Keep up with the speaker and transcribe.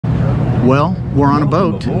Well, we're on a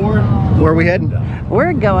boat. Where are we heading?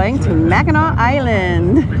 We're going to Mackinac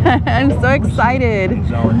Island. I'm so excited.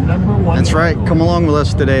 That's right. Come along with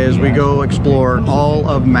us today as we go explore all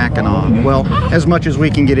of Mackinac. Well, as much as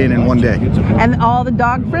we can get in one day. And all the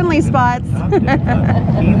dog-friendly spots.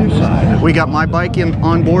 We got my bike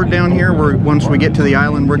on board down here. Once we get to the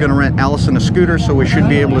island, we're going to rent Allison a scooter, so we should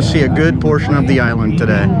be able to see a good portion of the island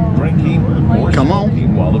today. Come on.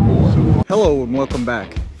 Hello and welcome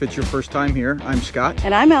back. If it's your first time here, I'm Scott.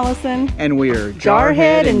 And I'm Allison. And we are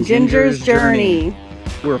Jarhead and Ginger's Journey.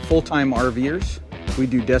 We're full-time RVers. We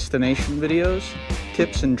do destination videos,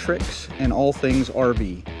 tips and tricks, and all things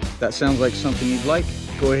RV. That sounds like something you'd like.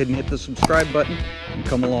 Go ahead and hit the subscribe button and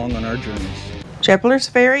come along on our journeys. Traveler's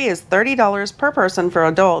Ferry is $30 per person for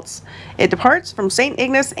adults. It departs from St.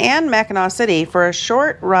 Ignace and Mackinac City for a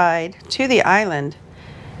short ride to the island.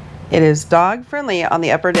 It is dog-friendly on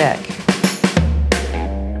the upper deck.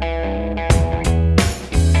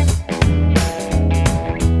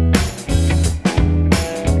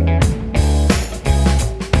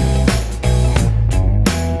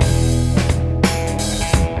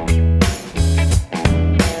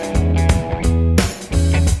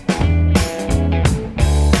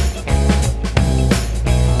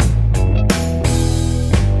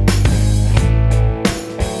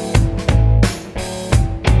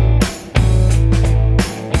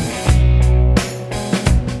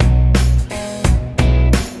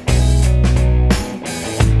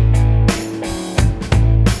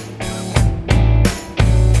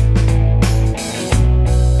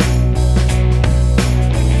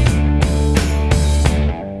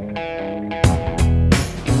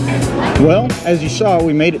 Well, as you saw,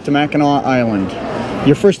 we made it to Mackinac Island.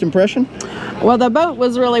 Your first impression? Well, the boat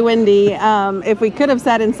was really windy. If we could have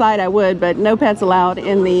sat inside, I would, but no pets allowed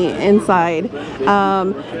in the inside.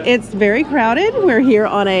 It's very crowded. We're here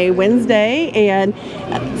on a Wednesday, and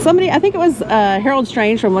somebody, I think it was Harold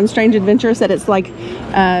Strange from One Strange Adventure, said it's like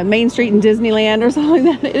Main Street in Disneyland or something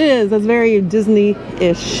like that. It is. It's very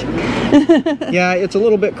Disney-ish. Yeah, it's a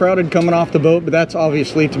little bit crowded coming off the boat, but that's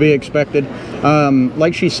obviously to be expected.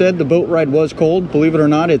 Like she said, the boat ride was cold. Believe it or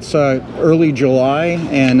not, it's early July,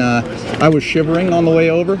 and I was shivering on the way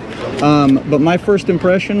over. But my first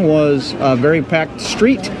impression was a very packed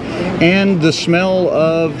street and the smell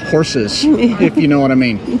of horses, if you know what I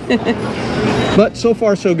mean. But so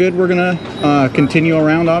far so good. We're gonna continue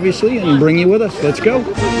around, obviously, and bring you with us. Let's go.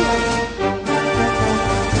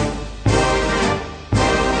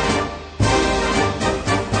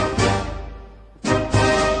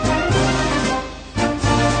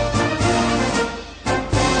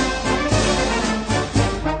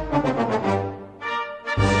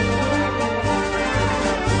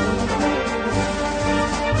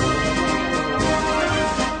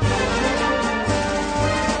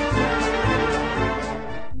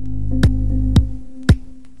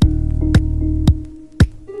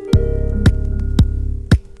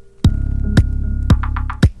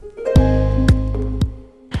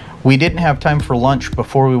 We didn't have time for lunch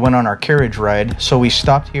before we went on our carriage ride, so we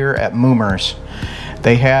stopped here at Moomer's.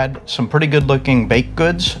 They had some pretty good looking baked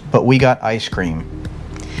goods, but we got ice cream.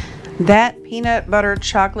 That peanut butter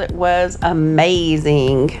chocolate was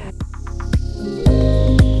amazing.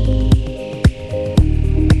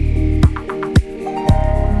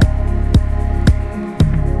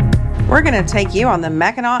 We're going to take you on the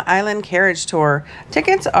Mackinac Island Carriage Tour.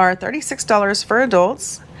 Tickets are $36 for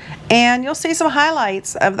adults, and you'll see some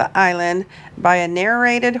highlights of the island by a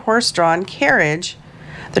narrated horse-drawn carriage.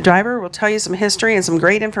 The driver will tell you some history and some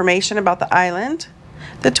great information about the island.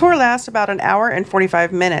 The tour lasts about an hour and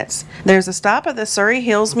 45 minutes. There's a stop at the Surrey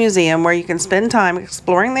Hills Museum where you can spend time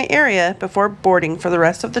exploring the area before boarding for the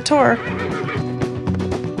rest of the tour.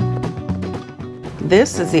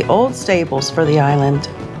 This is the old stables for the island.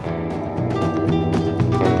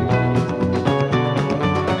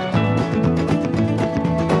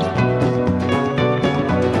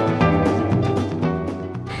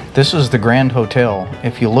 This is the Grand Hotel.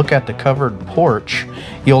 If you look at the covered porch,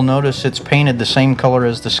 you'll notice it's painted the same color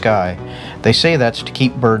as the sky. They say that's to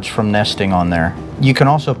keep birds from nesting on there. You can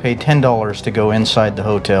also pay $10 to go inside the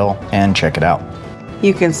hotel and check it out.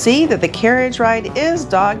 You can see that the carriage ride is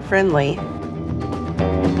dog friendly.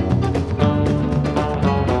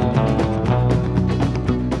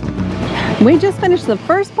 We just finished the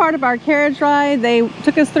first part of our carriage ride. They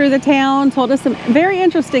took us through the town, told us some very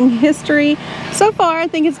interesting history. So far, I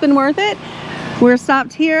think it's been worth it. We're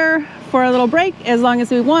stopped here for a little break as long as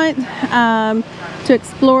we want to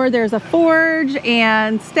explore. There's a forge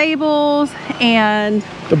and stables, and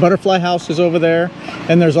the butterfly house is over there,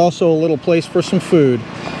 and there's also a little place for some food.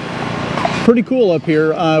 pretty cool up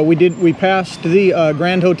here. We passed the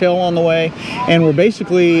Grand Hotel on the way, and we're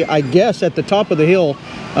basically, I guess, at the top of the hill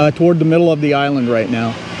toward the middle of the island right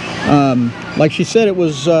now. Like she said, it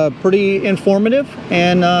was pretty informative,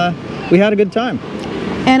 and we had a good time.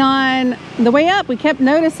 And on the way up, we kept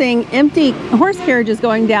noticing empty horse carriages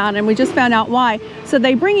going down, and we just found out why. So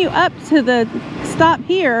they bring you up to the stop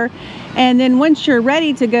here, and then once you're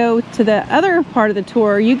ready to go to the other part of the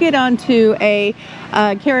tour, you get onto a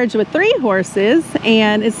carriage with 3 horses,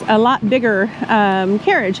 and it's a lot bigger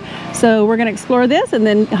carriage. So we're going to explore this and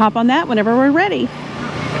then hop on that whenever we're ready.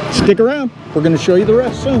 Stick around. We're going to show you the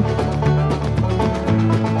rest soon.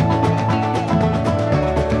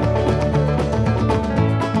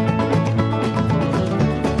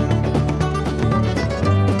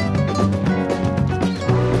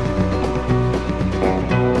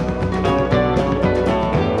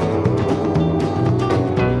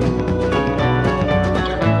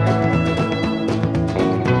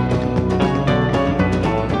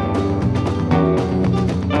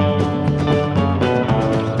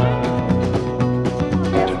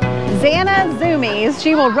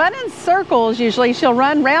 She will run in circles. Usually she'll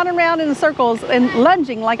run round and round in circles and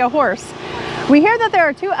lunging like a horse. We hear that there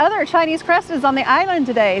are 2 other Chinese cresteds on the island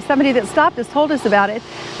today. Somebody that stopped us told us about it.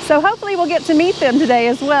 So hopefully we'll get to meet them today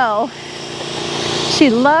as well. She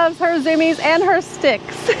loves her zoomies and her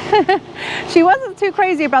sticks. She wasn't too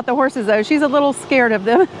crazy about the horses though. She's a little scared of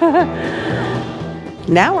them.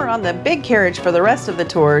 Now we're on the big carriage for the rest of the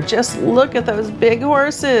tour. Just look at those big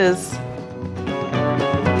horses.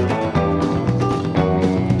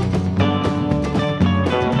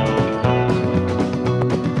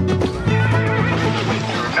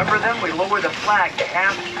 The flag to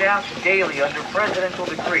half-staff daily under presidential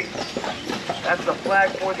decree. That's the flag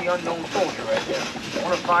for the unknown soldier right there.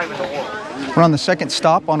 1 of 5 in the world. We're on the second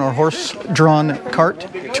stop on our horse-drawn cart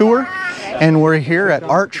tour, and we're here at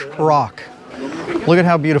Arch Rock. Look at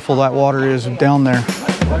how beautiful that water is down there.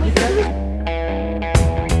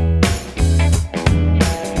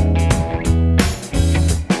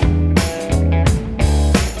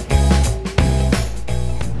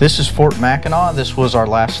 This is Fort Mackinac. This was our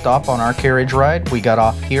last stop on our carriage ride. We got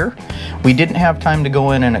off here. We didn't have time to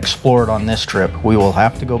go in and explore it on this trip. We will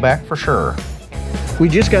have to go back for sure. We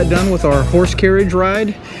just got done with our horse carriage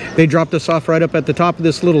ride. They dropped us off right up at the top of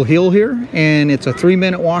this little hill here, and it's a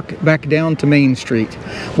 3-minute walk back down to Main Street.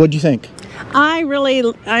 What'd you think?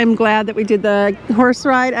 I'm glad that we did the horse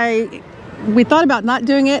ride. We thought about not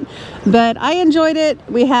doing it, but I enjoyed it.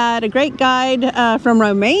 We had a great guide from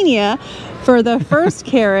Romania for the first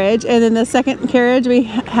carriage, and then the second carriage we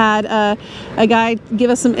had a guy give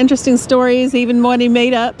us some interesting stories, even one he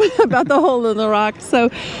made up about the hole in the rock. So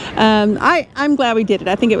I'm glad we did it.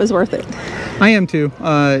 I think it was worth it. I am too.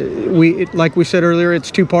 Like we said earlier, it's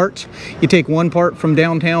 2 parts. You take one part from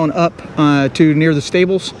downtown up to near the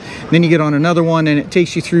stables, then you get on another one, and it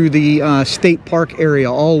takes you through the state park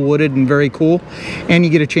area, all wooded and very cool, and you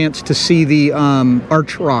get a chance to see the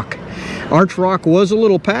Arch Rock. Arch Rock was a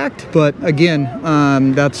little packed, but again,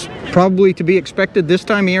 that's probably to be expected this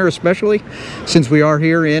time of year, especially since we are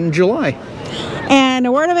here in July. And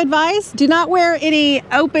a word of advice, do not wear any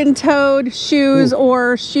open-toed shoes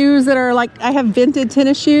or shoes that are like, I have vented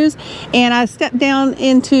tennis shoes, and I stepped down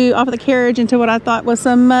off of the carriage into what I thought was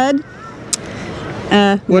some mud.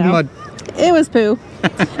 What mud? It was poo.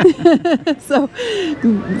 So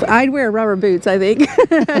I'd wear rubber boots, I think.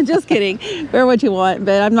 Just kidding. Wear what you want,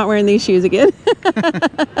 but I'm not wearing these shoes again.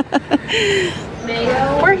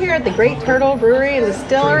 We're here at the Great Turtle Brewery and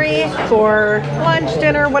Distillery for lunch,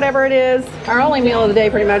 dinner, whatever it is. Our only meal of the day,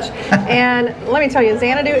 pretty much. And let me tell you,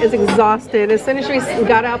 Xanadu is exhausted. As soon as she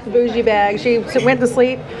got out the bougie bag, she went to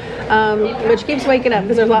sleep. But she keeps waking up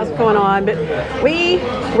because there's lots going on. But we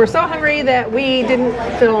were so hungry that we didn't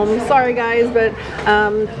film. Sorry, guys, but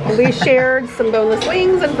we shared some boneless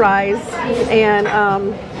wings and fries. And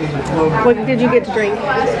what did you get to drink?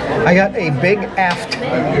 I got a Big Aft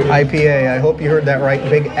IPA. I hope you heard that right.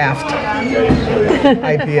 Big Aft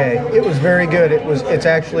IPA. It was very good. It's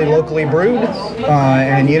actually locally brewed,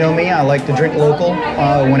 and you know me, I like to drink local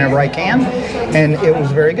whenever I can, and it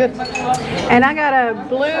was very good. And I got a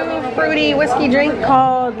blue fruity whiskey drink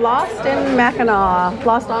called Lost on Mackinac,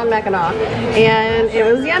 and it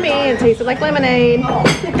was yummy. It tasted like lemonade.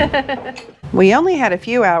 We only had a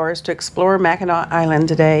few hours to explore Mackinac Island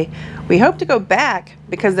today. We hope to go back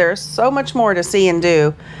because there's so much more to see and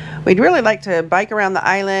do. We'd really like to bike around the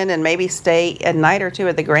island and maybe stay a night or 2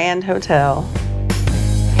 at the Grand Hotel.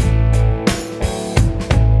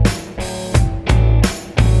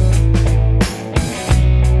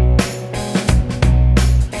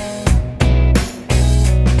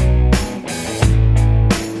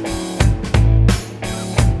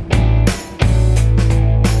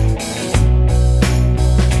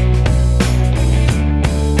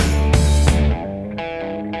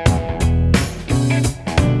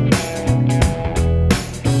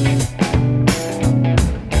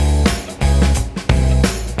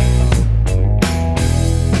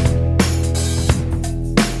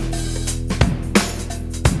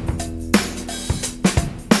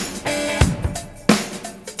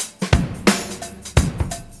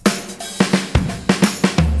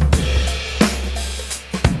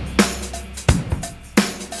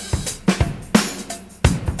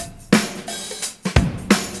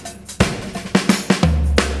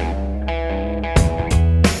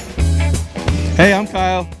 Hey, I'm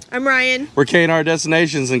Kyle. I'm Ryan. We're K&R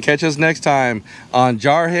Destinations, and catch us next time on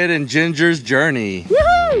Jarhead and Ginger's Journey. Woohoo!